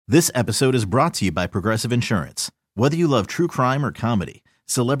This episode is brought to you by Progressive Insurance. Whether you love true crime or comedy,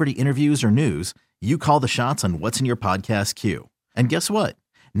 celebrity interviews or news, you call the shots on what's in your podcast queue. And guess what?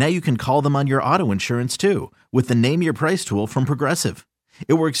 Now you can call them on your auto insurance too with the Name Your Price tool from Progressive.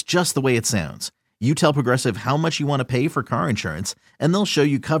 It works just the way it sounds. You tell Progressive how much you want to pay for car insurance, and they'll show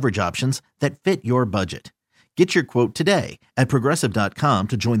you coverage options that fit your budget. Get your quote today at Progressive.com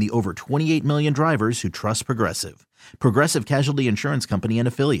to join the over 28 million drivers who trust Progressive. Progressive Casualty Insurance Company and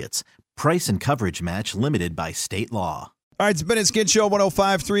Affiliates. Price and coverage match limited by state law. All right, it's Ben and Skid Show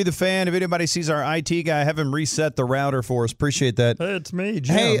 105.3 The Fan. If anybody sees our IT guy, have him reset the router for us. Appreciate that. Hey, it's me,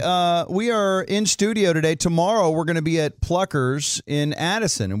 Jim. Hey, we are in studio today. Tomorrow, we're going to be at Pluckers in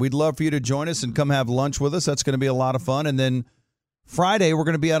Addison, and we'd love for you to join us and come have lunch with us. That's going to be a lot of fun. And then Friday, we're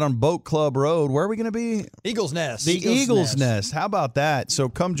going to be out on Boat Club Road. Where are we going to be? Eagles Nest. The Eagles Nest. How about that? So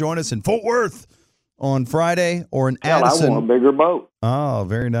come join us in Fort Worth on Friday or in Addison. I want a bigger boat. Oh,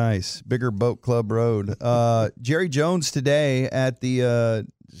 very nice. Bigger Boat Club Road. Jerry Jones today at the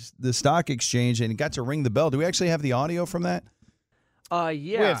stock exchange, and he got to ring the bell. Do we actually have the audio from that?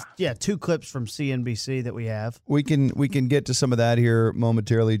 We have two clips from CNBC that we have. We can get to some of that here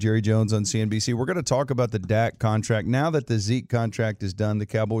momentarily. Jerry Jones on CNBC. We're going to talk about the Dak contract. Now that the Zeke contract is done, the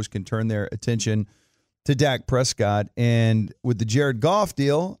Cowboys can turn their attention to Dak Prescott. And with the Jared Goff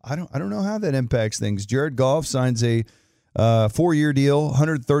deal, I don't know how that impacts things. Jared Goff signs a 4-year deal,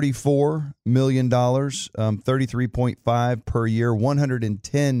 $134 million, 33.5 per year,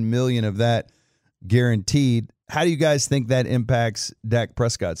 $110 million of that guaranteed. How do you guys think that impacts Dak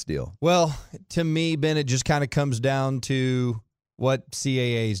Prescott's deal? Well, to me, Ben, it just kind of comes down to what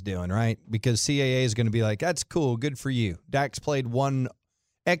CAA is doing, right? Because CAA is going to be like, that's cool, good for you. Dak's played one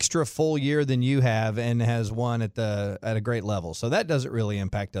extra full year than you have and has won at a great level. So that doesn't really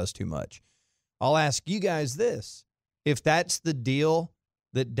impact us too much. I'll ask you guys this. If that's the deal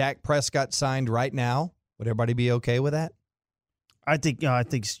that Dak Prescott signed right now, would everybody be okay with that? I think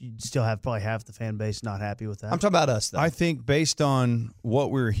you'd still have probably half the fan base not happy with that. I'm talking about us, though. I think based on what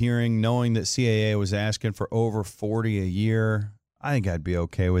we were hearing, knowing that CAA was asking for over $40 a year, I think I'd be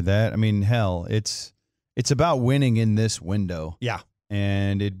okay with that. I mean, hell, it's about winning in this window. Yeah.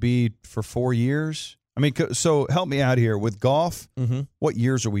 And it'd be for 4 years. I mean, so help me out here. With Goff, What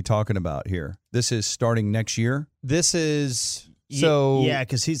years are we talking about here? This is starting next year? This is... So yeah,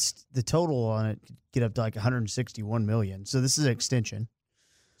 because the total on it could get up to like $161 million. So this is an extension.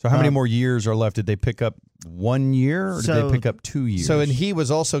 So how many more years are left? Did they pick up 1 year or did they pick up 2 years? So, and he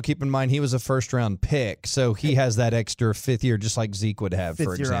was also, keep in mind, he was a first-round pick. So he has that extra fifth year just like Zeke would have,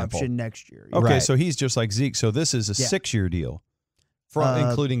 for example. Fifth-year option next year. Okay, Right. so he's just like Zeke. So this is a 6-year deal.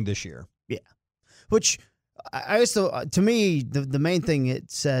 Including this year. Yeah. Which, I also, to me, the main thing it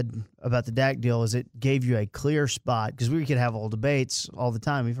said about the Dak deal is it gave you a clear spot, because we could have all debates all the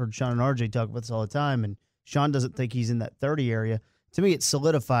time. We've heard Sean and RJ talk about this all the time, and Sean doesn't think he's in that 30 area. To me, it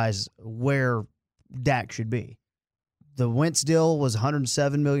solidifies where Dak should be. The Wentz deal was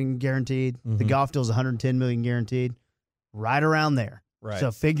 $107 million guaranteed. The Goff deal is $110 million guaranteed. Right around there. Right.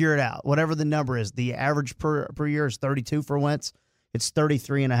 So figure it out. Whatever the number is, the average per year is 32 for Wentz. It's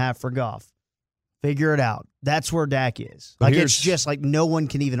 33.5 for Goff. Figure it out. That's where Dak is. But Like, it's just like no one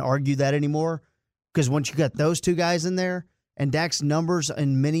can even argue that anymore, because once you got those two guys in there and Dak's numbers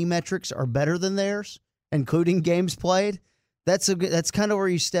and many metrics are better than theirs, including games played, that's kind of where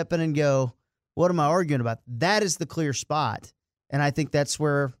you step in and go, what am I arguing about? That is the clear spot. And I think that's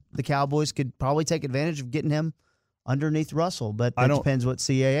where the Cowboys could probably take advantage of getting him underneath Russell, but that depends what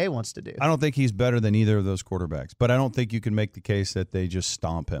CAA wants to do. I don't think he's better than either of those quarterbacks, but I don't think you can make the case that they just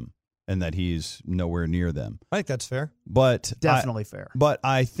stomp him and that he's nowhere near them. I think that's fair. But Definitely fair. But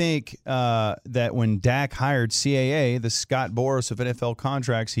I think that when Dak hired CAA, the Scott Boras of NFL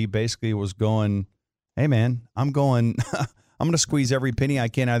contracts, he basically was going, hey, man, I'm going to squeeze every penny I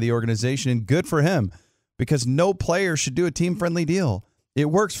can out of the organization, and good for him, because no player should do a team-friendly deal. It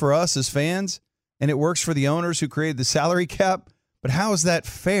works for us as fans, and it works for the owners who created the salary cap, but how is that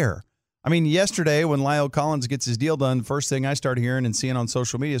fair? I mean, yesterday when Lyle Collins gets his deal done, the first thing I started hearing and seeing on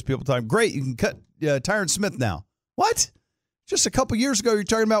social media is people talking, great, you can cut Tyron Smith now. What? Just a couple years ago, you're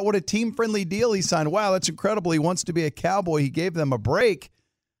talking about what a team-friendly deal he signed. Wow, that's incredible. He wants to be a Cowboy. He gave them a break.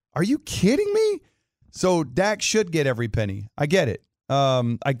 Are you kidding me? So Dak should get every penny. I get it.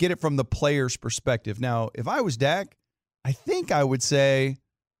 I get it from the player's perspective. Now, if I was Dak, I think I would say,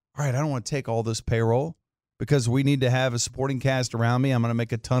 all right, I don't want to take all this payroll because we need to have a supporting cast around me. I'm going to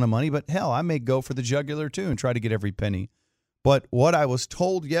make a ton of money, but hell, I may go for the jugular too and try to get every penny. But what I was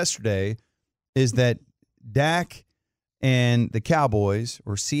told yesterday is that Dak and the Cowboys,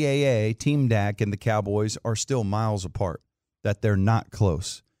 or CAA, Team Dak and the Cowboys, are still miles apart, that they're not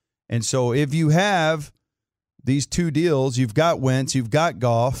close. And so if you have these two deals, you've got Wentz, you've got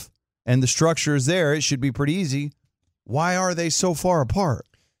Goff, and the structure is there, it should be pretty easy. Why are they so far apart?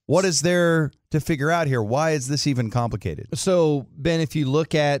 What is there to figure out here? Why is this even complicated? So, Ben, if you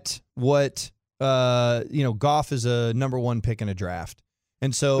look at what, Goff is a number 1 pick in a draft.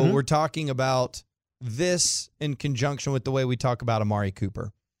 And so we're talking about this in conjunction with the way we talk about Amari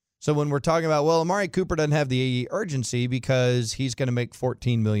Cooper. So when we're talking about, well, Amari Cooper doesn't have the urgency because he's going to make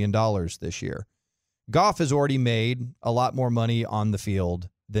 $14 million this year. Goff has already made a lot more money on the field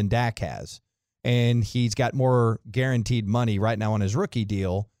than Dak has. And he's got more guaranteed money right now on his rookie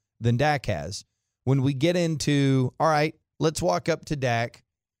deal than Dak has. When we get into, all right, let's walk up to Dak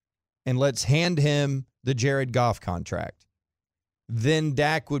and let's hand him the Jared Goff contract. Then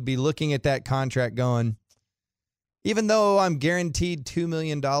Dak would be looking at that contract going, even though I'm guaranteed $2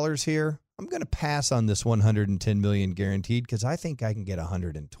 million here, I'm going to pass on this $110 million guaranteed because I think I can get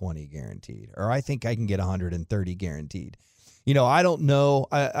 $120 guaranteed, or I think I can get $130 guaranteed. I don't know.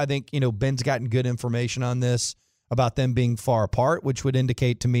 I think, Ben's gotten good information on this about them being far apart, which would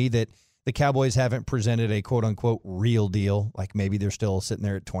indicate to me that the Cowboys haven't presented a quote-unquote real deal, like maybe they're still sitting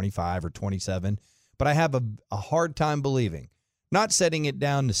there at 25 or 27. But I have a hard time believing, not setting it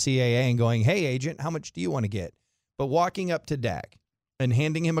down to CAA and going, hey, agent, how much do you want to get? But walking up to Dak and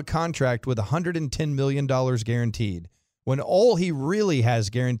handing him a contract with $110 million guaranteed when all he really has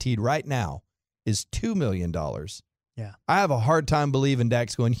guaranteed right now is $2 million. Yeah. I have a hard time believing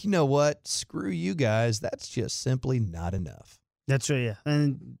Dak's going, you know what? Screw you guys. That's just simply not enough. That's right, yeah.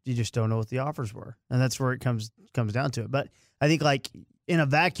 And you just don't know what the offers were. And that's where it comes down to it. But I think, like, in a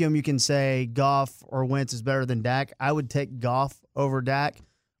vacuum, you can say Goff or Wentz is better than Dak. I would take Goff over Dak.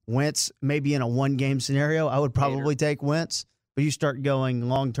 Wentz, maybe in a one-game scenario, I would probably take Wentz. But you start going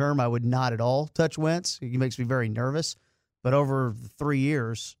long-term, I would not at all touch Wentz. He makes me very nervous. But over 3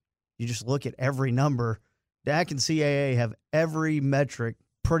 years, you just look at every number. Dak and CAA have every metric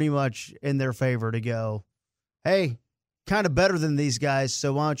pretty much in their favor to go, hey, kind of better than these guys,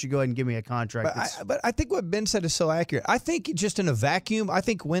 so why don't you go ahead and give me a contract? But I think what Ben said is so accurate. I think just in a vacuum, I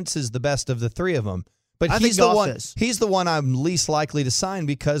think Wentz is the best of the three of them. But he's the one I'm least likely to sign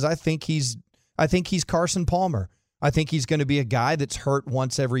because I think he's Carson Palmer. I think he's going to be a guy that's hurt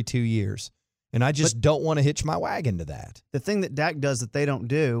once every 2 years. And I just don't want to hitch my wagon to that. The thing that Dak does that they don't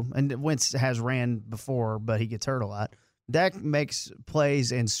do, and Wentz has ran before, but he gets hurt a lot, Dak makes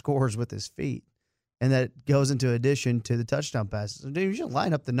plays and scores with his feet. And that goes into addition to the touchdown passes. So, dude, you should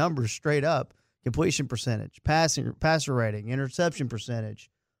line up the numbers straight up. Completion percentage, passer rating, interception percentage,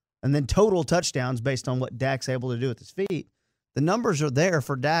 and then total touchdowns based on what Dak's able to do with his feet. The numbers are there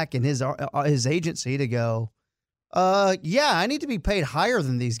for Dak and his agency to go, yeah, I need to be paid higher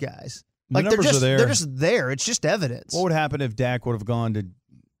than these guys. Like, the numbers are there. They're just there. It's just evidence. What would happen if Dak would have gone to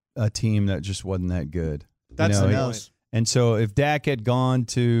a team that just wasn't that good? That's the point. And so if Dak had gone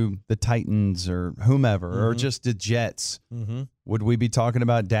to the Titans or whomever, or just the Jets, would we be talking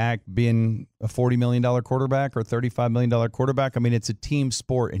about Dak being a $40 million quarterback or $35 million quarterback? I mean, it's a team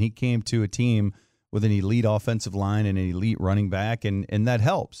sport, and he came to a team with an elite offensive line and an elite running back, and that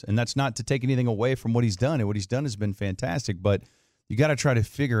helps. And that's not to take anything away from what he's done. And what he's done has been fantastic, but you got to try to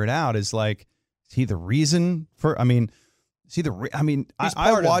figure it out. Is he the reason for, I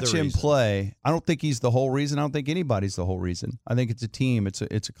watch him play. I don't think he's the whole reason. I don't think anybody's the whole reason. I think it's a team. It's a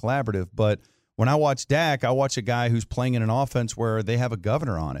collaborative. But when I watch Dak, I watch a guy who's playing in an offense where they have a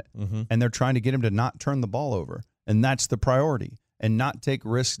governor on it, and they're trying to get him to not turn the ball over. And that's the priority, and not take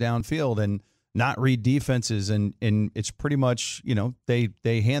risks downfield and not read defenses. And it's pretty much, they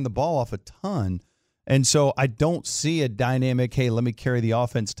hand the ball off a ton. And so I don't see a dynamic, hey, let me carry the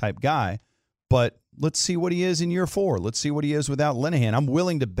offense type guy. But let's see what he is in year 4. Let's see what he is without Linehan. I'm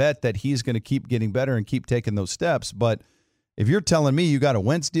willing to bet that he's going to keep getting better and keep taking those steps. But if you're telling me you got a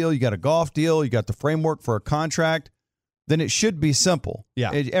Wentz deal, you got a Goff deal, you got the framework for a contract, then it should be simple.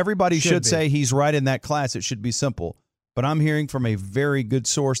 Yeah, everybody should say he's right in that class. It should be simple. But I'm hearing from a very good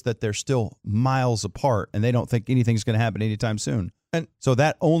source that they're still miles apart, and they don't think anything's going to happen anytime soon. And so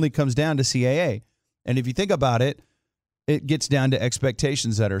that only comes down to CAA. And if you think about it, it gets down to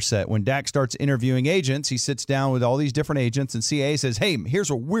expectations that are set. When Dak starts interviewing agents, he sits down with all these different agents, and CAA says, hey, here's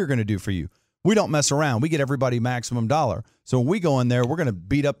what we're going to do for you. We don't mess around. We get everybody maximum dollar. So when we go in there, we're going to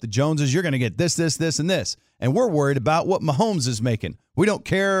beat up the Joneses. You're going to get this, this, this, and this. And we're worried about what Mahomes is making. We don't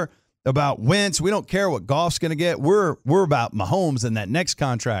care about Wentz. We don't care what Goff's going to get. We're about Mahomes and that next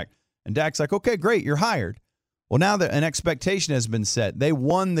contract. And Dak's like, okay, great, you're hired. Well, now that an expectation has been set, they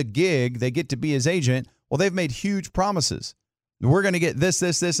won the gig. They get to be his agent. Well, they've made huge promises. We're going to get this,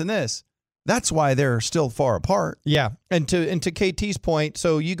 this, this, and this. That's why they're still far apart. Yeah. And to KT's point,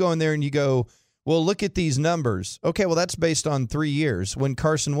 so you go in there and you go, well, look at these numbers. Okay, well, that's based on 3 years. When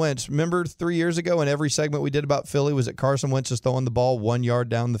Carson Wentz, remember 3 years ago, in every segment we did about Philly was that Carson Wentz is throwing the ball 1 yard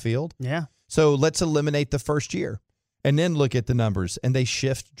down the field? Yeah. So let's eliminate the first year and then look at the numbers, and they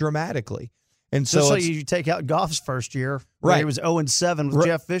shift dramatically. And so, Just so you take out Goff's first year, where Right. he was 0-7 with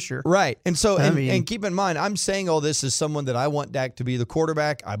Jeff Fisher. Right. And so, I and, mean- and keep in mind, I'm saying all this as someone that I want Dak to be the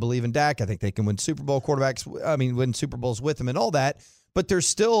quarterback. I believe in Dak. I think they can win Super Bowl win Super Bowls with him and all that. But there's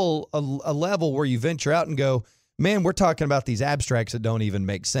still a level where you venture out and go, man, we're talking about these abstracts that don't even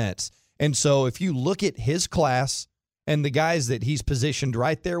make sense. And so if you look at his class and the guys that he's positioned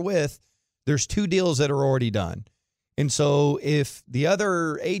right there with, there's 2 deals that are already done. And so if the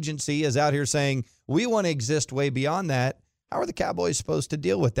other agency is out here saying, we want to exist way beyond that, how are the Cowboys supposed to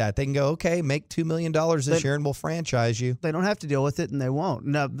deal with that? They can go, okay, make $2 million this year and we'll franchise you. They don't have to deal with it, and they won't.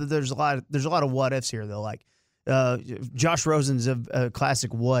 No, there's a lot of what ifs here, though. Like Josh Rosen's a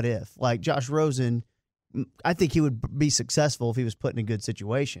classic what if. Like Josh Rosen, I think he would be successful if he was put in a good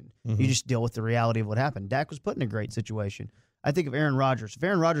situation. You just deal with the reality of what happened. Dak was put in a great situation. I think of Aaron Rodgers. If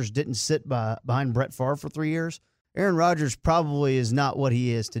Aaron Rodgers didn't sit behind Brett Favre for 3 years, Aaron Rodgers probably is not what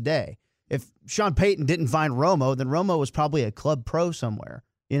he is today. If Sean Payton didn't find Romo, then Romo was probably a club pro somewhere.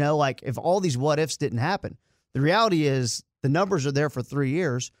 You know, like if all these what ifs didn't happen, the reality is the numbers are there for 3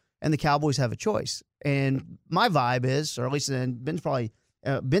 years and the Cowboys have a choice. And my vibe is, or at least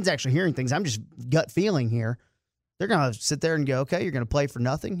Ben's actually hearing things. I'm just gut feeling here. They're going to sit there and go, okay, you're going to play for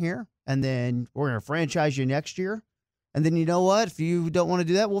nothing here. And then we're going to franchise you next year. And then you know what? If you don't want to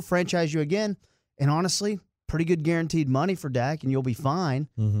do that, we'll franchise you again. And honestly, pretty good guaranteed money for Dak, and you'll be fine.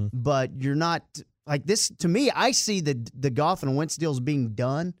 But you're not like this. To me, I see the Goff and Wentz deals being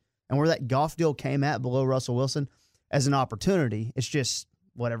done, and where that Goff deal came at below Russell Wilson as an opportunity. It's just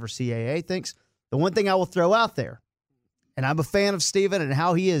whatever CAA thinks. The one thing I will throw out there, and I'm a fan of Steven and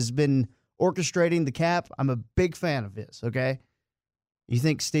how he has been orchestrating the cap. I'm a big fan of his. Okay, you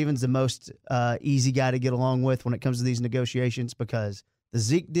think Steven's the most easy guy to get along with when it comes to these negotiations, because the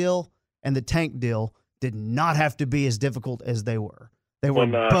Zeke deal and the Tank deal did not have to be as difficult as they were. They were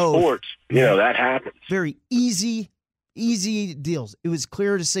both sports. That happens. Very easy deals. It was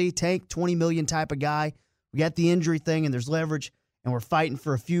clear to see Tank, 20 million type of guy. We got the injury thing, and there's leverage, and we're fighting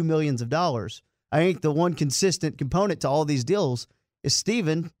for a few millions of dollars. I think the one consistent component to all these deals is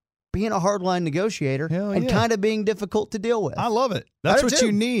Steven being a hardline negotiator and kind of being difficult to deal with. I love it. That's what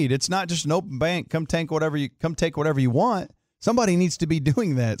you need. It's not just an open bank. Come take whatever you want. Somebody needs to be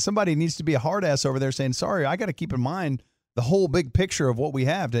doing that. Somebody needs to be a hard ass over there saying, sorry, I got to keep in mind the whole big picture of what we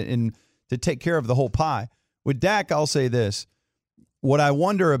have to take care of the whole pie. With Dak, I'll say this. What I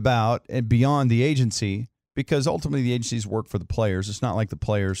wonder about, and beyond the agency, because ultimately the agencies work for the players. It's not like the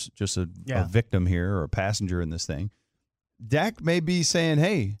players just a victim here or a passenger in this thing. Dak may be saying,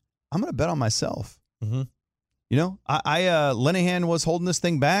 hey, I'm going to bet on myself. You know, Linehan was holding this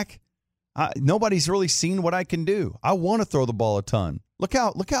thing back. Nobody's really seen what I can do. I want to throw the ball a ton. Look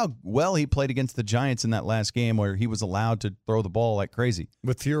how well he played against the Giants in that last game where he was allowed to throw the ball like crazy.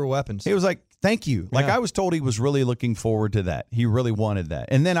 With fewer weapons. He was like, thank you. Like I was told he was really looking forward to that. He really wanted that.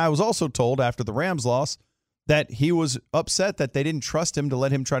 And then I was also told after the Rams loss that he was upset that they didn't trust him to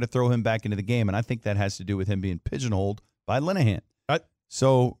let him try to throw him back into the game. And I think that has to do with him being pigeonholed by Linehan.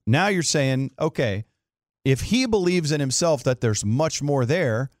 So now you're saying, okay, if he believes in himself that there's much more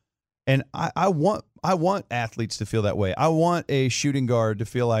there, and I want athletes to feel that way. I want a shooting guard to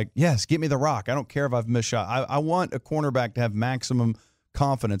feel like, yes, get me the rock. I don't care if I've missed shot. I want a cornerback to have maximum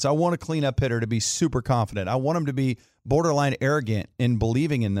confidence. I want a cleanup hitter to be super confident. I want them to be borderline arrogant in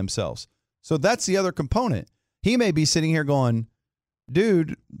believing in themselves. So that's the other component. He may be sitting here going,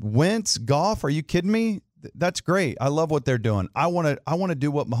 dude, Wentz, Goff, are you kidding me? That's great. I love what they're doing. I want to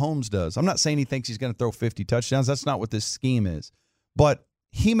do what Mahomes does. I'm not saying he thinks he's going to throw 50 touchdowns. That's not what this scheme is. But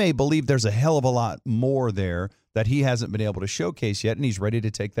he may believe there's a hell of a lot more there that he hasn't been able to showcase yet, and he's ready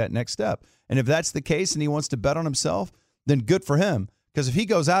to take that next step. And if that's the case and he wants to bet on himself, then good for him. Because if he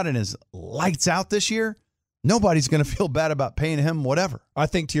goes out and is lights out this year, nobody's going to feel bad about paying him whatever. I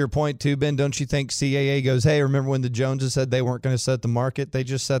think to your point, too, Ben, don't you think CAA goes, hey, remember when the Joneses said they weren't going to set the market? They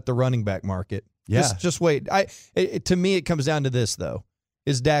just set the running back market. Yeah. Just wait. To me, it comes down to this, though.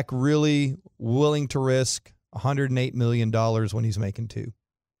 Is Dak really willing to risk $108 million when he's making $2 million?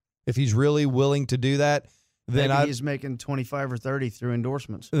 If he's really willing to do that, then Maybe he's making 25 or 30 through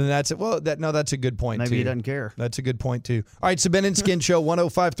endorsements. Then that's it. Well, that's a good point. Maybe too. he doesn't care. That's a good point too. All right, so Ben and Skin Show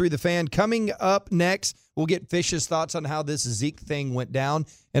 105.3 The Fan coming up next. We'll get Fish's thoughts on how this Zeke thing went down,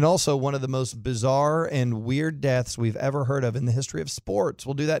 and also one of the most bizarre and weird deaths we've ever heard of in the history of sports.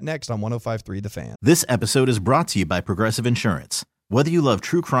 We'll do that next on 105.3 The Fan. This episode is brought to you by Progressive Insurance. Whether you love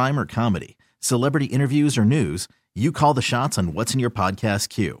true crime or comedy, celebrity interviews or news, you call the shots on what's in your podcast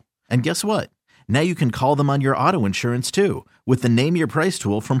queue. And guess what? Now you can call them on your auto insurance too with the Name Your Price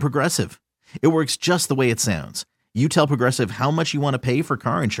tool from Progressive. It works just the way it sounds. You tell Progressive how much you want to pay for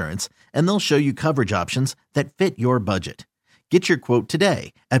car insurance, and they'll show you coverage options that fit your budget. Get your quote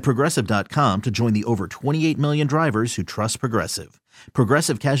today at Progressive.com to join the over 28 million drivers who trust Progressive.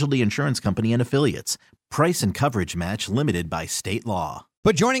 Progressive Casualty Insurance Company and Affiliates. Price and coverage match limited by state law.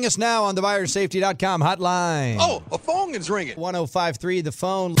 But joining us now on the BuyersSafety.com hotline. Oh, a phone is ringing. 105.3 The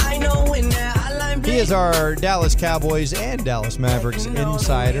Phone. I know when that hotline He is our Dallas Cowboys and Dallas Mavericks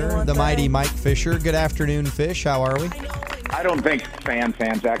insider, the mighty Mike Fisher. Good afternoon, Fish. How are we? I don't think fans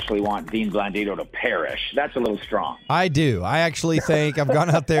actually want Dean Blandito to perish. That's a little strong. I do. I actually think I've gone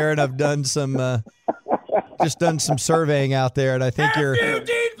out there and I've done some, just done some surveying out there, and I think you're.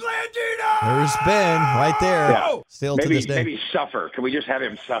 There's Ben right there. Yeah. Still to this day. Maybe suffer. Can we just have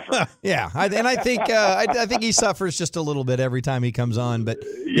him suffer? Yeah, I think I think he suffers just a little bit every time he comes on, but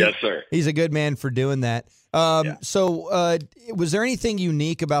Yes, sir. he's a good man for doing that. So, was there anything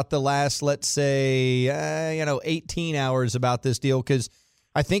unique about the last, let's say, 18 hours about this deal? Because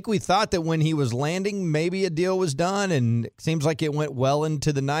I think we thought that when he was landing, maybe a deal was done, and it seems like it went well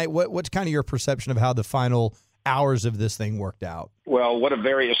into the night. What's kind of your perception of how the final hours of this thing worked out? Well, what a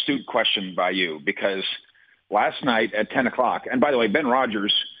very astute question by you, because last night at 10 o'clock, and by the way, Ben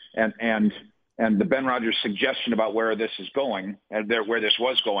Rogers and the Ben Rogers suggestion about where this is going, where this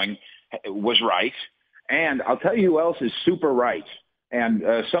was going, was right. And I'll tell you who else is super right. And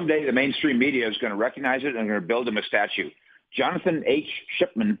someday the mainstream media is going to recognize it and going to build him a statue. Jonathan H.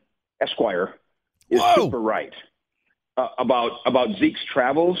 Shipman, Esquire, is super right about Zeke's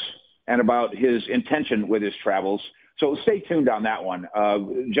travels and about his intention with his travels. So stay tuned on that one.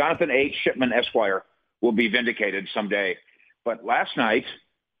 Jonathan H. Shipman, Esquire, will be vindicated someday. But last night,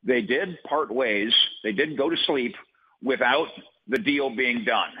 they did part ways. They did go to sleep without the deal being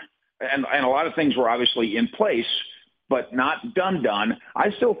done. And a lot of things were obviously in place, but not done.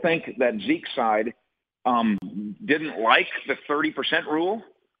 I still think that Zeke's side didn't like the 30% rule,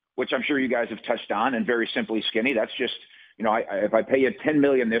 which I'm sure you guys have touched on, and very simply, Skinny, that's just, if I pay you $10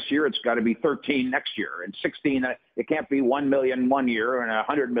 million this year, it's got to be 13 next year, and 16. It can't be $1 million one year and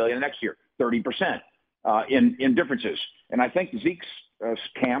 $100 million next year. 30% in differences, and I think Zeke's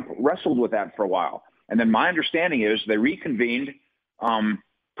camp wrestled with that for a while. And then my understanding is they reconvened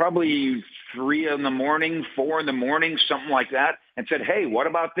probably 3 in the morning, 4 in the morning, something like that, and said, "Hey, what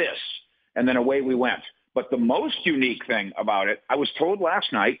about this?" And then away we went. But the most unique thing about it, I was told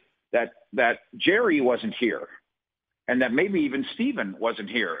last night that Jerry wasn't here, and that maybe even Steven wasn't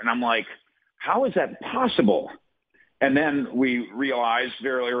here. And I'm like, how is that possible? And then we realized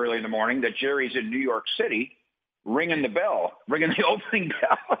very early in the morning that Jerry's in New York City ringing the opening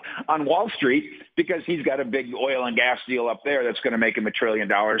bell on Wall Street, because he's got a big oil and gas deal up there that's going to make him $1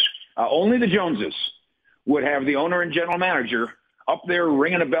 trillion. Only the Joneses would have the owner and general manager up there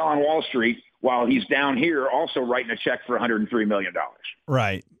ringing a bell on Wall Street while he's down here also writing a check for $103 million.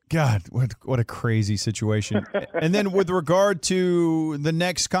 Right. God, what a crazy situation. And then with regard to the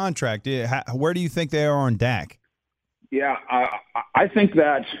next contract, where do you think they are on Dak? Yeah, I think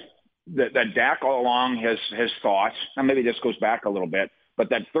that Dak all along has thought, and maybe this goes back a little bit, but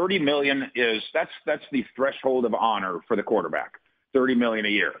that $30 million that's the threshold of honor for the quarterback, $30 million a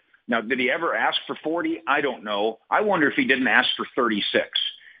year. Now, did he ever ask for 40? I don't know. I wonder if he didn't ask for 36.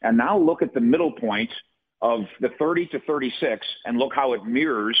 And now look at the middle point of the 30 to 36, and look how it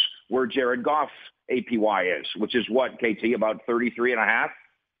mirrors where Jared Goff's APY is, which is what, KT, about 33 and a half?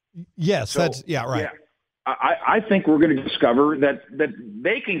 Yes, right. Yeah, I think we're going to discover that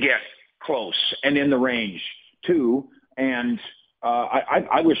they can get close and in the range too. And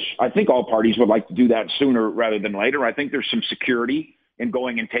I think all parties would like to do that sooner rather than later. I think there's some security in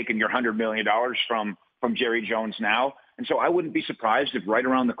going and taking your $100 million from Jerry Jones now. And so I wouldn't be surprised if right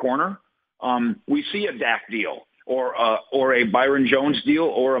around the corner we see a Dak deal or a Byron Jones deal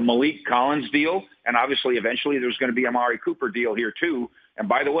or a Malik Collins deal. And obviously eventually there's going to be a Amari Cooper deal here too. And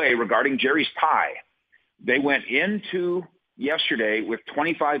by the way, regarding Jerry's pie, they went into yesterday with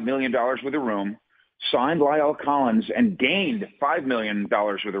 $25 million worth of room, signed La'el Collins and gained $5 million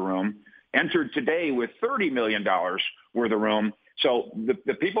worth of room, entered today with $30 million worth of room. So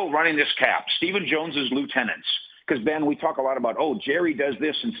the people running this cap, Stephen Jones's lieutenants, because, Ben, we talk a lot about, Jerry does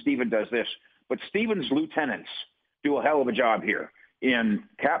this and Stephen does this. But Stephen's lieutenants do a hell of a job here in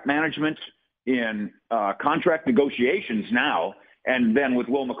cap management, in contract negotiations now, and then with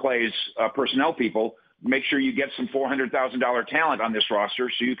Will McClay's personnel people, make sure you get some $400,000 talent on this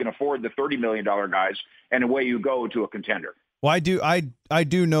roster so you can afford the $30 million guys, and away you go to a contender. Well, I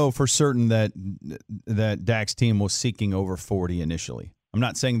do know for certain that Dak's team was seeking over 40 initially. I'm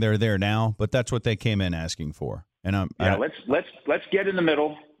not saying they're there now, but that's what they came in asking for. And let's get in the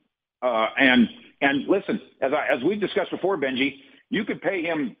middle, and listen, as we've discussed before, Benji, you could pay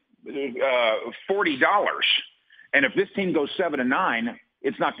him $40, and if this team goes 7-9,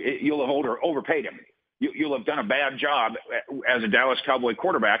 you'll have overpaid him. You'll have done a bad job as a Dallas Cowboy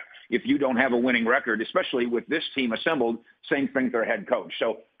quarterback if you don't have a winning record, especially with this team assembled. Same thing with their head coach.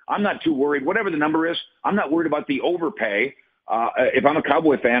 So I'm not too worried. Whatever the number is, I'm not worried about the overpay. If I'm a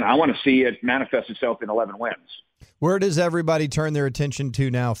Cowboy fan, I want to see it manifest itself in 11 wins. Where does everybody turn their attention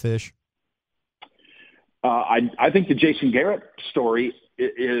to now, Fish? I think the Jason Garrett story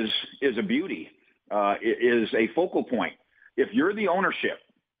is a beauty. It is a focal point. If you're the ownership,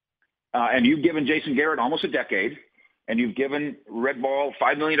 and you've given Jason Garrett almost a decade, and you've given Red Ball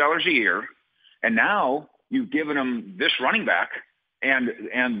 $5 million a year, and now you've given him this running back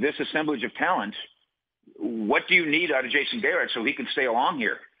and this assemblage of talent, what do you need out of Jason Garrett so he can stay along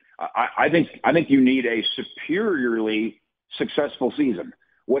here? I think you need a superiorly successful season,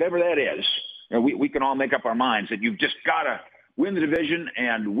 whatever that is. We can all make up our minds that you've just got to win the division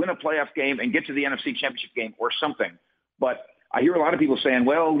and win a playoff game and get to the NFC Championship game or something. But I hear a lot of people saying,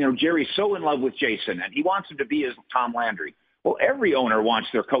 well, Jerry's so in love with Jason and he wants him to be his Tom Landry. Well, every owner wants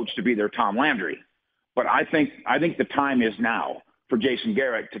their coach to be their Tom Landry. But I think the time is now for Jason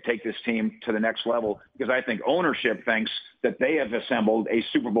Garrett to take this team to the next level, because I think ownership thinks that they have assembled a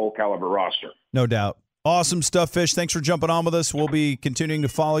Super Bowl caliber roster. No doubt. Awesome stuff, Fish. Thanks for jumping on with us. We'll be continuing to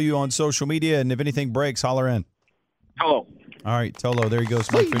follow you on social media, and if anything breaks, holler in. Hello. All right, Tolo. There he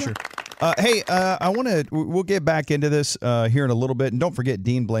goes, Mike Fisher. We'll get back into this here in a little bit. And don't forget,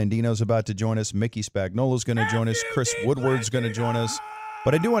 Dean Blandino's about to join us. Mickey Spagnuolo's going to join us. Chris Woodward's going to join us.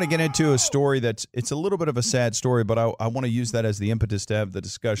 But I do want to get into a story it's a little bit of a sad story, but I want to use that as the impetus to have the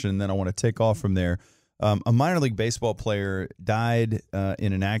discussion, and then I want to take off from there. A minor league baseball player died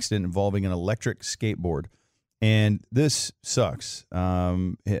in an accident involving an electric skateboard. And this sucks.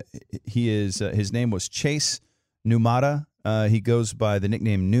 His name was Chase Numata. He goes by the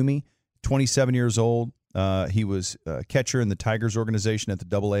nickname Numi. 27 years old. He was a catcher in the Tigers organization at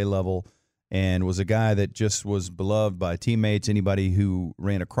the AA level, and was a guy that just was beloved by teammates. Anybody who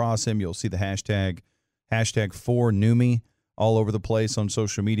ran across him, you'll see the hashtag #4Numi all over the place on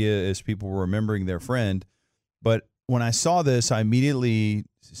social media as people were remembering their friend. But when I saw this, I immediately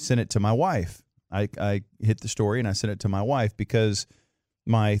sent it to my wife. I hit the story and I sent it to my wife because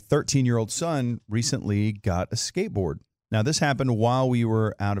my 13-year-old son recently got a skateboard. Now, this happened while we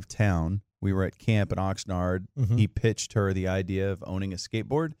were out of town. We were at camp in Oxnard. Mm-hmm. He pitched her the idea of owning a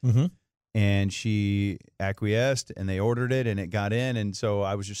skateboard, mm-hmm. and she acquiesced, and they ordered it, and it got in. And so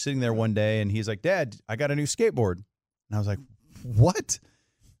I was just sitting there one day, and he's like, "Dad, I got a new skateboard." And I was like, "What?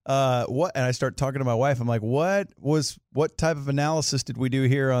 What?" And I start talking to my wife. I'm like, what type of analysis did we do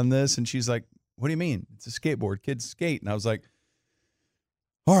here on this? And she's like, "What do you mean? It's a skateboard. Kids skate." And I was like,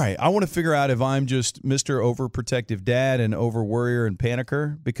 all right, I want to figure out if I'm just Mr. Overprotective Dad and over-worrier and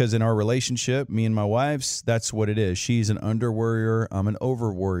panicker, because in our relationship, me and my wife's, that's what it is. She's an under-worrier. I'm an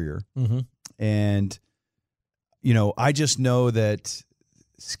over-worrier. Mm-hmm. And, I just know that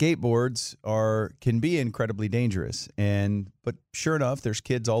skateboards can be incredibly dangerous. But sure enough, there's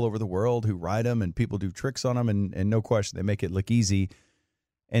kids all over the world who ride them, and people do tricks on them, and no question, they make it look easy.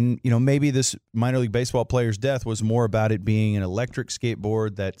 And, maybe this minor league baseball player's death was more about it being an electric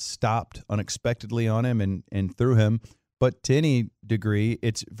skateboard that stopped unexpectedly on him and threw him. But to any degree,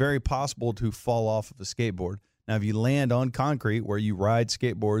 it's very possible to fall off of a skateboard. Now, if you land on concrete where you ride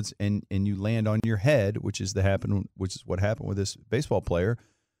skateboards and you land on your head, which is what happened with this baseball player,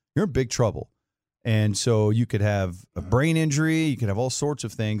 you're in big trouble. And so you could have a brain injury, you could have all sorts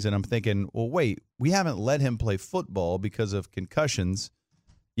of things. And I'm thinking, well, wait, we haven't let him play football because of concussions.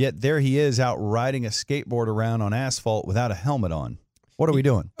 Yet there he is out riding a skateboard around on asphalt without a helmet on. What are we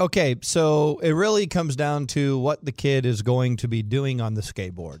doing? Okay, so it really comes down to what the kid is going to be doing on the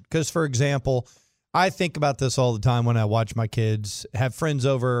skateboard. Because, for example, I think about this all the time when I watch my kids have friends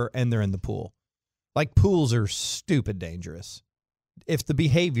over and they're in the pool. Like, pools are stupid dangerous. If the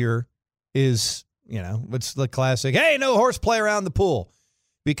behavior is, it's the classic, hey, no horseplay around the pool.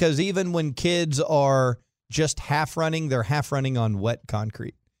 Because even when kids are just half running, they're half running on wet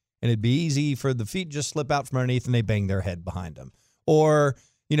concrete. And it'd be easy for the feet just slip out from underneath and they bang their head behind them. Or,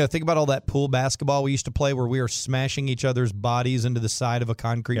 think about all that pool basketball we used to play where we were smashing each other's bodies into the side of a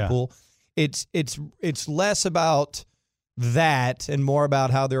concrete pool. It's less about that and more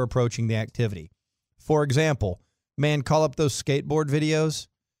about how they're approaching the activity. For example, man, call up those skateboard videos.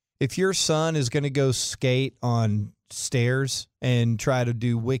 If your son is going to go skate on stairs and try to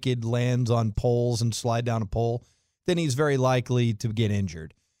do wicked lands on poles and slide down a pole, then he's very likely to get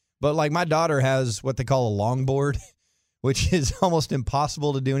injured. But like my daughter has what they call a longboard, which is almost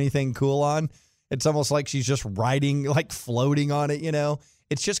impossible to do anything cool on. It's almost like she's just riding, like floating on it,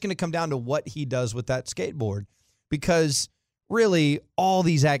 It's just going to come down to what he does with that skateboard. Because really, all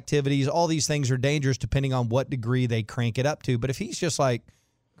these activities, all these things are dangerous depending on what degree they crank it up to. But if he's just like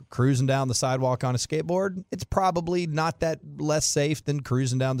cruising down the sidewalk on a skateboard, it's probably not that less safe than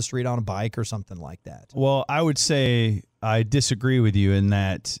cruising down the street on a bike or something like that. Well, I would say I disagree with you in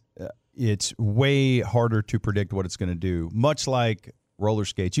that it's way harder to predict what it's going to do. Much like roller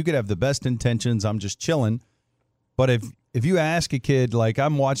skates, you could have the best intentions. I'm just chilling. But if you ask a kid, like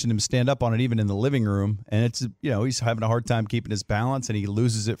I'm watching him stand up on it even in the living room, and it's, he's having a hard time keeping his balance and he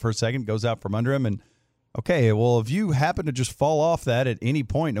loses it for a second, goes out from under him. And okay, well, if you happen to just fall off that at any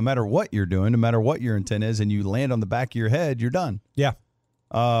point, no matter what you're doing, no matter what your intent is, and you land on the back of your head, you're done. Yeah.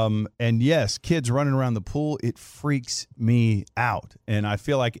 And yes, kids running around the pool, it freaks me out. And I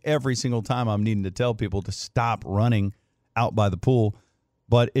feel like every single time I'm needing to tell people to stop running out by the pool.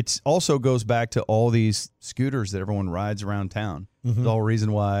 But it also goes back to all these scooters that everyone rides around town. Mm-hmm. The whole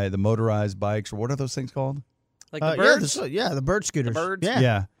reason why the motorized bikes, or what are those things called? Like the birds? The bird scooters. The birds?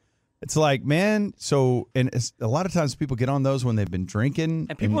 Yeah. It's like, man, a lot of times people get on those when they've been drinking.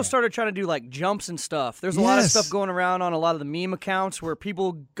 And people started trying to do like jumps and stuff. There's a lot of stuff going around on a lot of the meme accounts where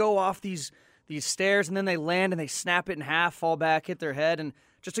people go off these stairs and then they land and they snap it in half, fall back, hit their head. And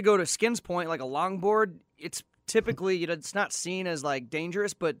just to go to Skin's point, like a longboard, it's typically, it's not seen as like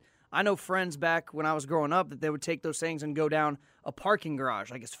dangerous, but I know friends back when I was growing up that they would take those things and go down a parking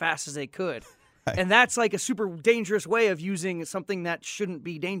garage like as fast as they could. And that's like a super dangerous way of using something that shouldn't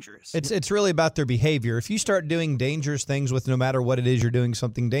be dangerous. It's really about their behavior. If you start doing dangerous things with no matter what it is you're doing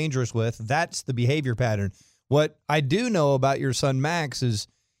something dangerous with, that's the behavior pattern. What I do know about your son Max is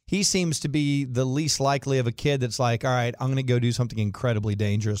he seems to be the least likely of a kid that's like, all right, I'm going to go do something incredibly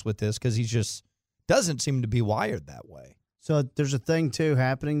dangerous with this, because he just doesn't seem to be wired that way. So there's a thing, too,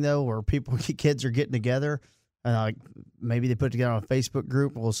 happening, though, where kids are getting together. Like maybe they put together on a Facebook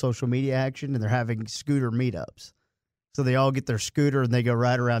group, a little social media action, and they're having scooter meetups. So they all get their scooter and they go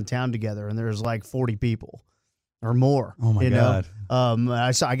ride around town together, and there's like 40 people or more. Oh my God!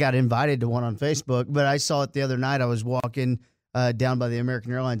 I got invited to one on Facebook, but I saw it the other night. I was walking down by the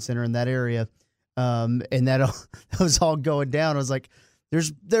American Airlines Center in that area, and that was all going down. I was like,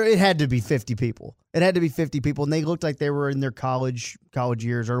 it had to be 50 people. It had to be 50 people, and they looked like they were in their college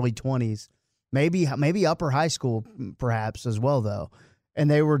years, early 20s. Maybe upper high school, perhaps as well, though.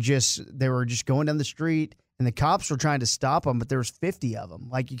 And they were just going down the street, and the cops were trying to stop them, but there was 50 of them.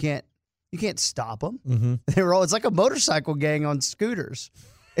 Like you can't stop them. Mm-hmm. They were all. It's like a motorcycle gang on scooters.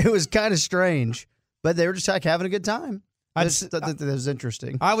 It was kind of strange, but they were just like having a good time. That was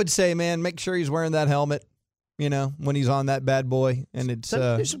interesting. I would say, man, make sure he's wearing that helmet. When he's on that bad boy, and it's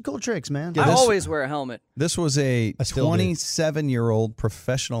there's some cool tricks, man. I always wear a helmet. This was a 27-year-old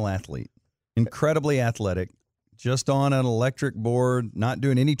professional athlete. Incredibly athletic, just on an electric board, not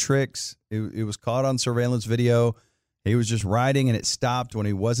doing any tricks. It was caught on surveillance video. He was just riding, and it stopped when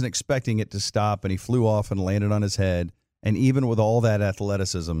he wasn't expecting it to stop, and he flew off and landed on his head. And even with all that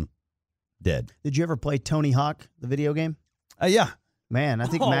athleticism, dead. Did you ever play Tony Hawk, the video game? Yeah. Man, I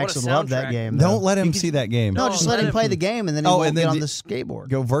think Max would love that game. Don't let him see that game. No, just let him play the game, and then he won't get on the skateboard.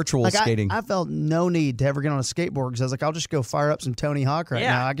 Go virtual skating. I felt no need to ever get on a skateboard because I was like, I'll just go fire up some Tony Hawk right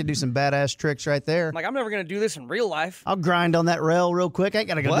now. I can do some badass tricks right there. Like, I'm never going to do this in real life. I'll grind on that rail real quick. I ain't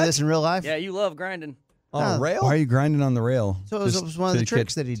got to go do this in real life. Yeah, you love grinding. On a rail? Why are you grinding on the rail? So it was one of the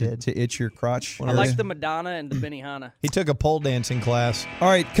tricks that he did. To itch your crotch? I like the Madonna and the Benihana. He took a pole dancing class. All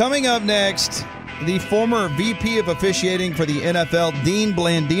right, coming up next, the former VP of officiating for the NFL, Dean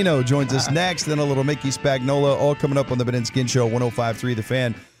Blandino, joins us next. Then a little Mickey Spagnola, all coming up on the Ben and Skin Show, 105.3 The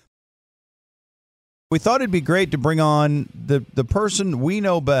Fan. We thought it'd be great to bring on the person we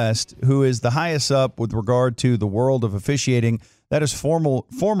know best, who is the highest up with regard to the world of officiating. That is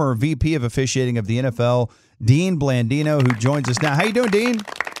former VP of officiating of the NFL, Dean Blandino, who joins us now. How you doing, Dean?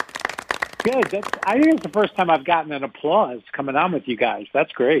 Good. I think it's the first time I've gotten an applause coming on with you guys.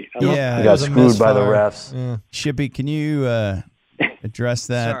 That's great. Yeah, we got screwed by the refs. Yeah. Shippy, can you address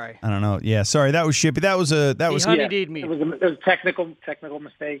that. Sorry. I don't know. Yeah, sorry. That was Shippy. That was He honeydeed me. It was a technical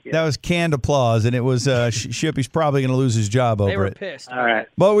mistake. Yeah. that was canned applause, and it was Shippy's probably going to lose his job They over were it. pissed. All right.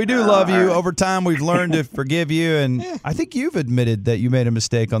 But we do love you. all right. Over time, we've learned to forgive you, and I think you've admitted that you made a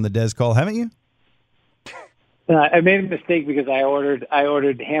mistake on the Des call, haven't you? I made a mistake because I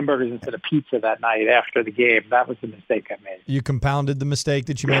ordered hamburgers instead of pizza that night after the game. That was the mistake I made. You compounded the mistake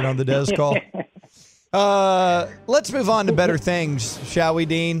that you made on the Des call. Let's move on to better things, shall we,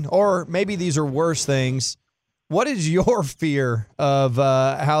 Dean? Or maybe these are worse things. What is your fear of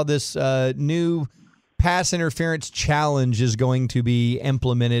how this new pass interference challenge is going to be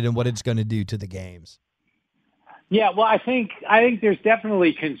implemented and what it's going to do to the games? Yeah, well, I think there's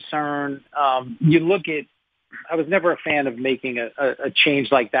definitely concern. You look at, I was never a fan of making a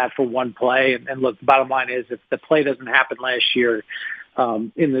change like that for one play. And look, the bottom line is, if the play doesn't happen last year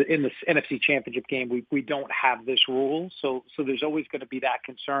in the NFC Championship game, we don't have this rule. So there's always going to be that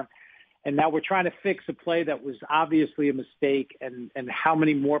concern. And now we're trying to fix a play that was obviously a mistake. And how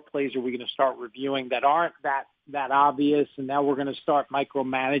many more plays are we going to start reviewing that aren't that obvious? And now we're going to start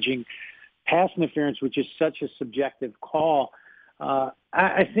micromanaging pass interference, which is such a subjective call.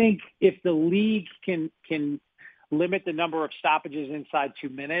 I think if the league can limit the number of stoppages inside 2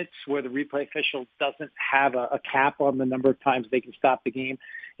 minutes, where the replay official doesn't have a cap on the number of times they can stop the game,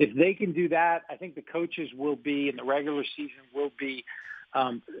 if they can do that, I think the coaches will be, in the regular season, will be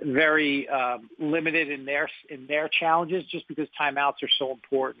very limited in their challenges, just because timeouts are so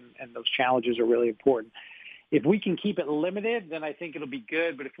important and those challenges are really important. If we can keep it limited, then I think it'll be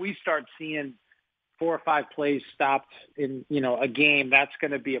good. But if we start seeing 4 or 5 plays stopped in, a game, that's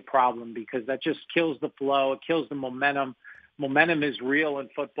going to be a problem, because that just kills the flow. It kills the momentum. Momentum is real in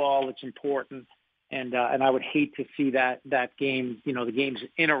football. It's important. And I would hate to see that game, the game's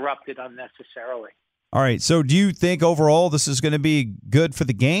interrupted unnecessarily. All right. So do you think overall this is going to be good for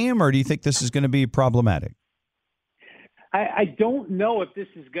the game, or do you think this is going to be problematic? I don't know if this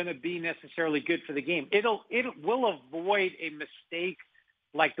is going to be necessarily good for the game. It will avoid a mistake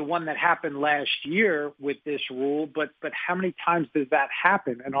like the one that happened last year with this rule, but how many times does that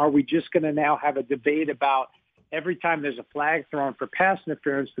happen? And are we just going to now have a debate about every time there's a flag thrown for pass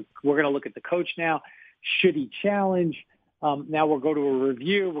interference, we're going to look at the coach now, should he challenge? Now we'll go to a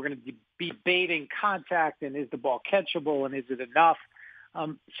review. We're going to be debating contact, and is the ball catchable, and is it enough?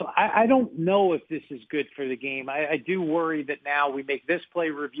 So I don't know if this is good for the game. I do worry that now we make this play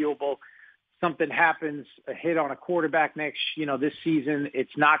reviewable. Something happens, a hit on a quarterback this season,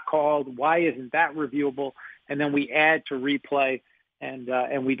 it's not called. Why isn't that reviewable? And then we add to replay,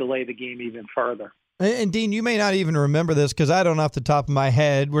 and we delay the game even further. And Dean, you may not even remember this, because I don't off the top of my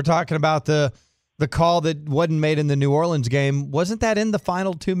head. We're talking about the call that wasn't made in the New Orleans game. Wasn't that in the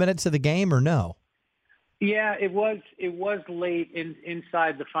final 2 minutes of the game, or no? Yeah, it was late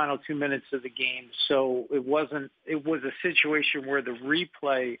inside the final 2 minutes of the game. So it was a situation where the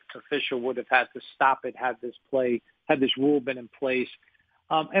replay official would have had to stop it had this rule been in place.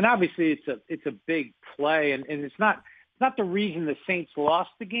 And obviously it's a big play, and it's not the reason the Saints lost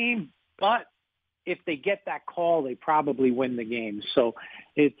the game, but if they get that call, they probably win the game. So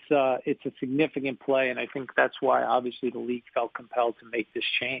it's a significant play, and I think that's why obviously the league felt compelled to make this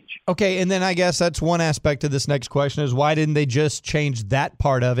change. Okay, and then I guess that's one aspect of this next question is, why didn't they just change that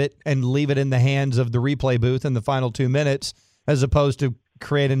part of it and leave it in the hands of the replay booth in the final 2 minutes, as opposed to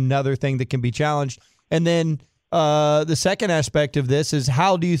create another thing that can be challenged? And then the second aspect of this is,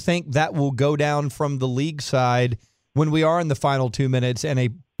 how do you think that will go down from the league side when we are in the final 2 minutes and a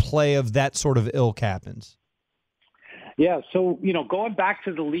play of that sort of ilk happens? Yeah, so, going back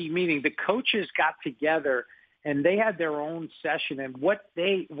to the league meeting, the coaches got together and they had their own session, and what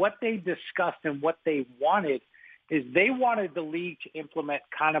they discussed and what they wanted is they wanted the league to implement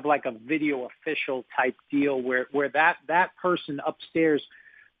kind of like a video official type deal where that person upstairs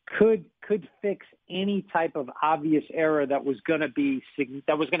could fix any type of obvious error that was going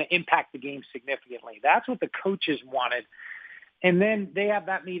to impact the game significantly. That's what the coaches wanted. And then they have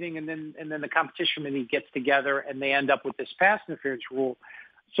that meeting, and then the competition committee gets together, and they end up with this pass interference rule.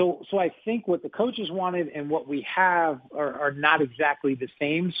 So I think what the coaches wanted and what we have are not exactly the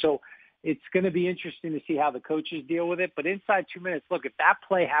same. So it's going to be interesting to see how the coaches deal with it. But inside 2 minutes, look, if that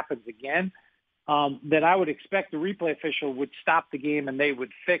play happens again, then I would expect the replay official would stop the game and they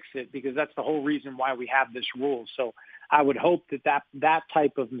would fix it, because that's the whole reason why we have this rule. So I would hope that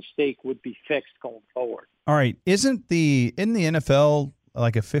type of mistake would be fixed going forward. All right. In the NFL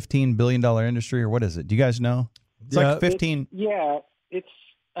like a $15 billion industry, or what is it? Do you guys know? It's like 15.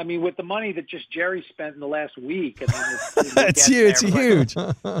 With the money that just Jerry spent in the last week. It's huge.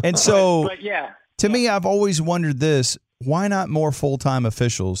 And so, but yeah. To me, I've always wondered this. Why not more full-time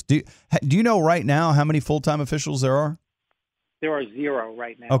officials? Do you know right now how many full-time officials there are? There are 0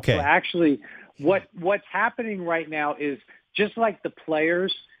 right now. Okay. So actually, what's happening right now is just like the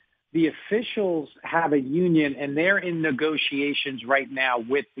players, the officials have a union, and they're in negotiations right now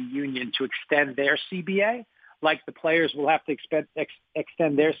with the union to extend their CBA. Like the players will have to extend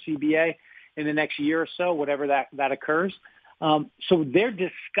their CBA in the next year or so, whatever that occurs. So they're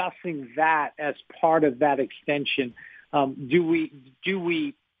discussing that as part of that extension. Should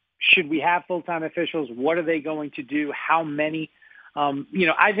we have full-time officials? What are they going to do? How many?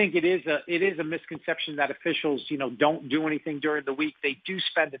 I think it is a misconception that officials, don't do anything during the week. They do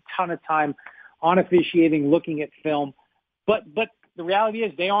spend a ton of time on officiating, looking at film, but the reality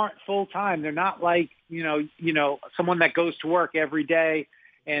is they aren't full-time. They're not like, someone that goes to work every day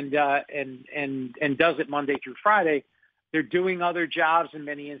and does it Monday through Friday. They're doing other jobs in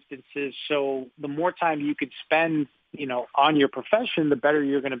many instances. So the more time you could spend, on your profession, the better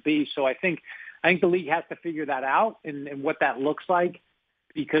you're going to be. So I think the league has to figure that out and what that looks like,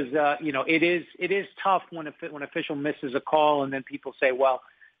 because it is tough when an official misses a call and then people say, well,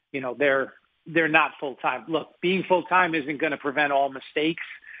 they're not full time. Look, being full time isn't going to prevent all mistakes.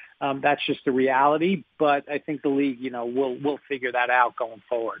 That's just the reality. But I think the league, will figure that out going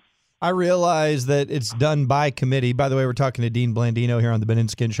forward. I realize that it's done by committee. By the way, we're talking to Dean Blandino here on the Ben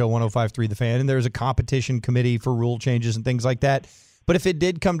and Skin Show, 105.3 The Fan, and there's a competition committee for rule changes and things like that. But if it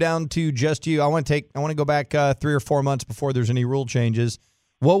did come down to just you, I want to go back 3 or 4 months before there's any rule changes.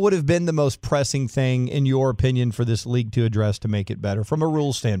 What would have been the most pressing thing, in your opinion, for this league to address to make it better from a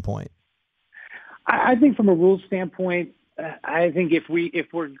rule standpoint? I think from a rule standpoint, I think if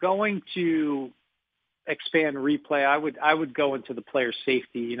we're going to expand replay, I would go into the player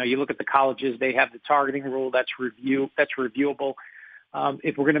safety. You look at the colleges; they have the targeting rule that's reviewable.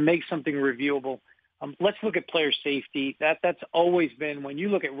 If we're going to make something reviewable, let's look at player safety. That's always been, when you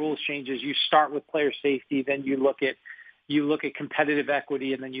look at rules changes, you start with player safety, then you look at competitive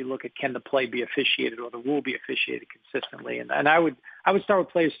equity, and then you look at, can the play be officiated or the rule be officiated consistently. And I would start with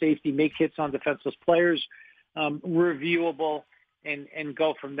player safety, make hits on defenseless players reviewable, and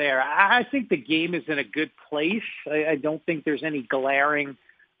go from there. I think the game is in a good place. I don't think there's any glaring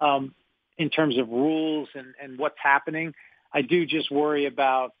in terms of rules and what's happening. I do just worry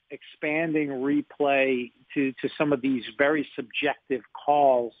about expanding replay to some of these very subjective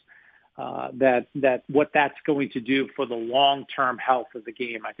calls, that what that's going to do for the long-term health of the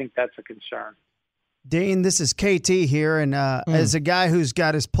game. I think that's a concern. Dean, this is KT here, and as a guy who's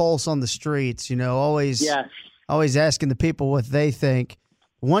got his pulse on the streets, always asking the people what they think.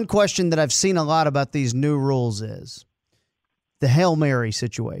 One question that I've seen a lot about these new rules is the Hail Mary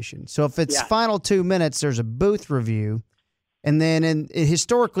situation. So if it's final 2 minutes, there's a booth review, and then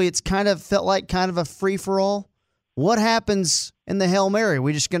historically it's kind of felt like kind of a free-for-all. What happens in the Hail Mary? Are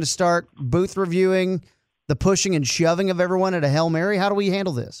we just going to start booth reviewing the pushing and shoving of everyone at a Hail Mary? How do we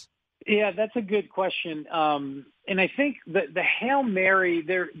handle this? Yeah, that's a good question. And I think the Hail Mary,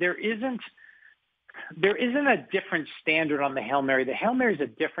 there isn't a different standard on the Hail Mary. The Hail Mary is a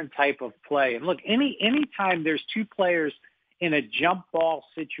different type of play. And look, any time there's two players in a jump ball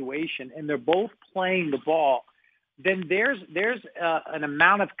situation and they're both playing the ball, then there's an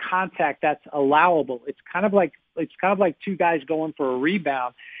amount of contact that's allowable. It's kind of like two guys going for a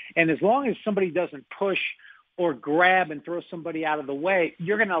rebound. And as long as somebody doesn't push or grab and throw somebody out of the way,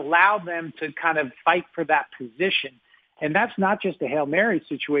 you're going to allow them to kind of fight for that position. And that's not just a Hail Mary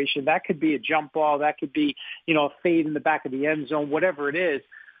situation. That could be a jump ball. That could be, a fade in the back of the end zone, whatever it is.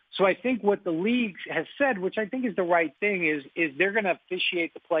 So I think what the league has said, which I think is the right thing, is they're going to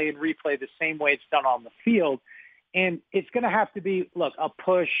officiate the play and replay the same way it's done on the field. And it's going to have to be, a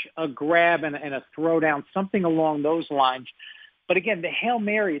push, a grab, and a throwdown, something along those lines. But again, the Hail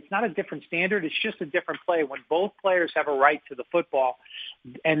Mary, it's not a different standard. It's just a different play. When both players have a right to the football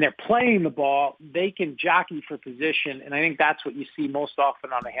and they're playing the ball, they can jockey for position. And I think that's what you see most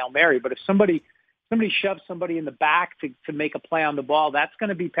often on a Hail Mary. But if somebody shoves somebody in the back to make a play on the ball, that's going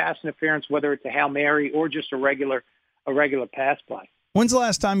to be pass interference, whether it's a Hail Mary or just a regular pass play. When's the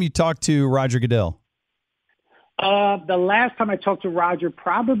last time you talked to Roger Goodell? The last time I talked to Roger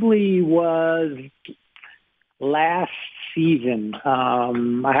probably was last season.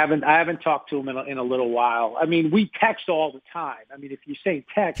 I haven't talked to him in a little while. I mean, we text all the time. I mean, if you say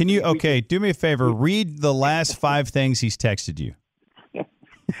text, can you do me a favor? Read the last 5 things he's texted you.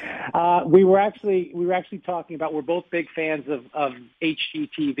 We were actually talking about, we're both big fans of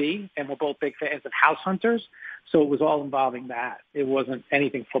HGTV, and we're both big fans of House Hunters. So it was all involving that. It wasn't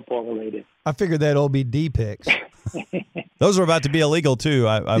anything football related. I figured that'd all be D picks. Those are about to be illegal too.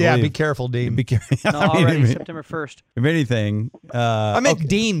 I Yeah, believe. be careful, Dean. Be careful. No, already September 1st. If anything, I meant okay.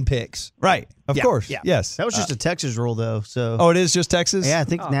 Dean picks. Right, of Yeah, course, yeah. yes. That was just a Texas rule, though. So Oh, it is just Texas. yeah, I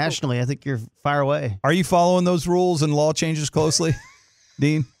think cool. nationally, I think you're far away. Are you following those rules and law changes closely,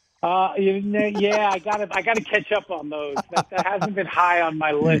 Dean? Yeah, I gotta catch up on those. That hasn't been high on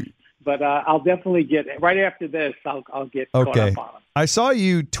my list, but I'll definitely get it. Right after this. I'll get caught Okay. up on them. I saw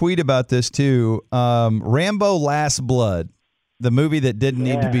you tweet about this too. Rambo: Last Blood, the movie that didn't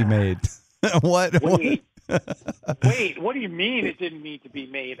need to be made. What? Wait, what do you mean it didn't need to be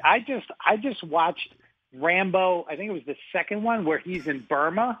made? I just watched Rambo. I think it was the second one where he's in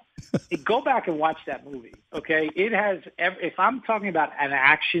Burma. Go back and watch that movie. Okay, it has. If I'm talking about an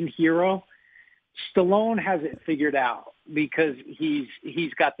action hero, Stallone has it figured out because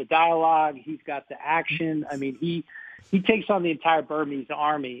he's got the dialogue, he's got the action. I mean, he takes on the entire Burmese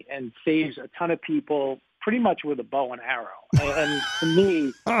army and saves a ton of people pretty much with a bow and arrow. And to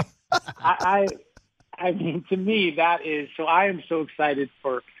me, I mean, to me, that is, so I am so excited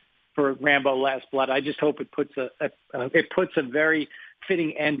for Rambo: Last Blood. I just hope it puts a very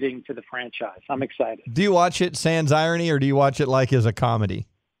fitting ending to the franchise. I'm excited. Do you watch it sans irony, or do you watch it like as a comedy?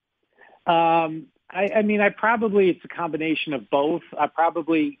 I mean, it's a combination of both. I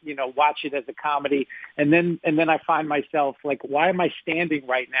probably, watch it as a comedy, and then I find myself like, why am I standing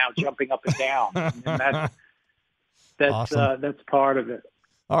right now, jumping up and down? And that's Awesome. that's part of it.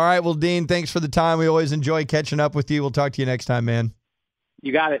 All right. Well, Dean, thanks for the time. We always enjoy catching up with you. We'll talk to you next time, man.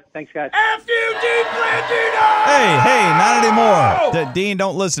 You got it. Thanks, guys. Hey, not anymore. Dean,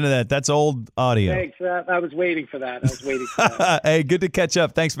 don't listen to that. That's old audio. Thanks. I was waiting for that. Hey, good to catch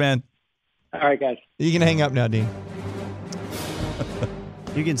up. Thanks, man. All right, guys. You can hang up now, Dean.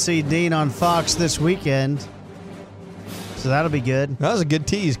 You can see Dean on Fox this weekend, so that'll be good. That was a good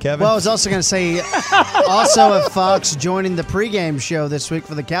tease, Kevin. Well, I was also going to say, also at Fox, joining the pregame show this week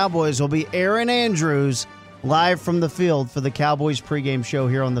for the Cowboys will be Aaron Andrews, live from the field for the Cowboys pregame show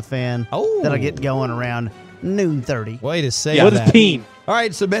here on The Fan. Oh. That'll get going around noon 30. Way to say What that. is Peen? All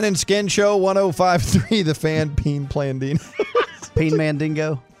right, so Ben and Skin Show 105.3, The Fan, Peen playing Dean. Peen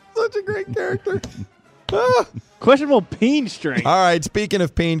Mandingo. Such a great character. Ah. Questionable Peen string. All right, speaking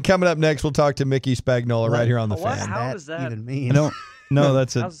of Peen, coming up next, we'll talk to Mickey Spagnola right here on The What? Fan. How does that even mean? I don't know.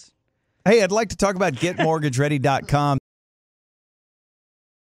 That's it. How's- Hey, I'd like to talk about GetMortgageReady.com.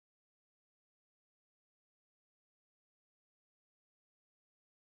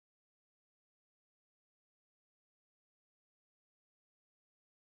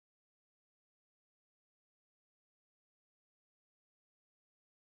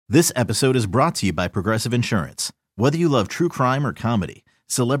 This episode is brought to you by Progressive Insurance. Whether you love true crime or comedy,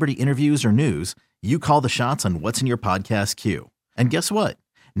 celebrity interviews or news, you call the shots on what's in your podcast queue. And guess what?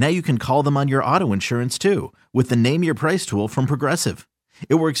 Now you can call them on your auto insurance too with the Name Your Price tool from Progressive.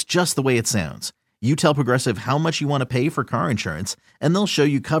 It works just the way it sounds. You tell Progressive how much you want to pay for car insurance, and they'll show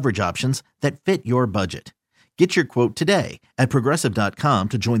you coverage options that fit your budget. Get your quote today at Progressive.com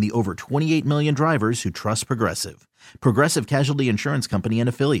to join the over 28 million drivers who trust Progressive. Progressive Casualty Insurance Company and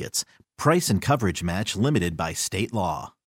Affiliates. Price and coverage match limited by state law.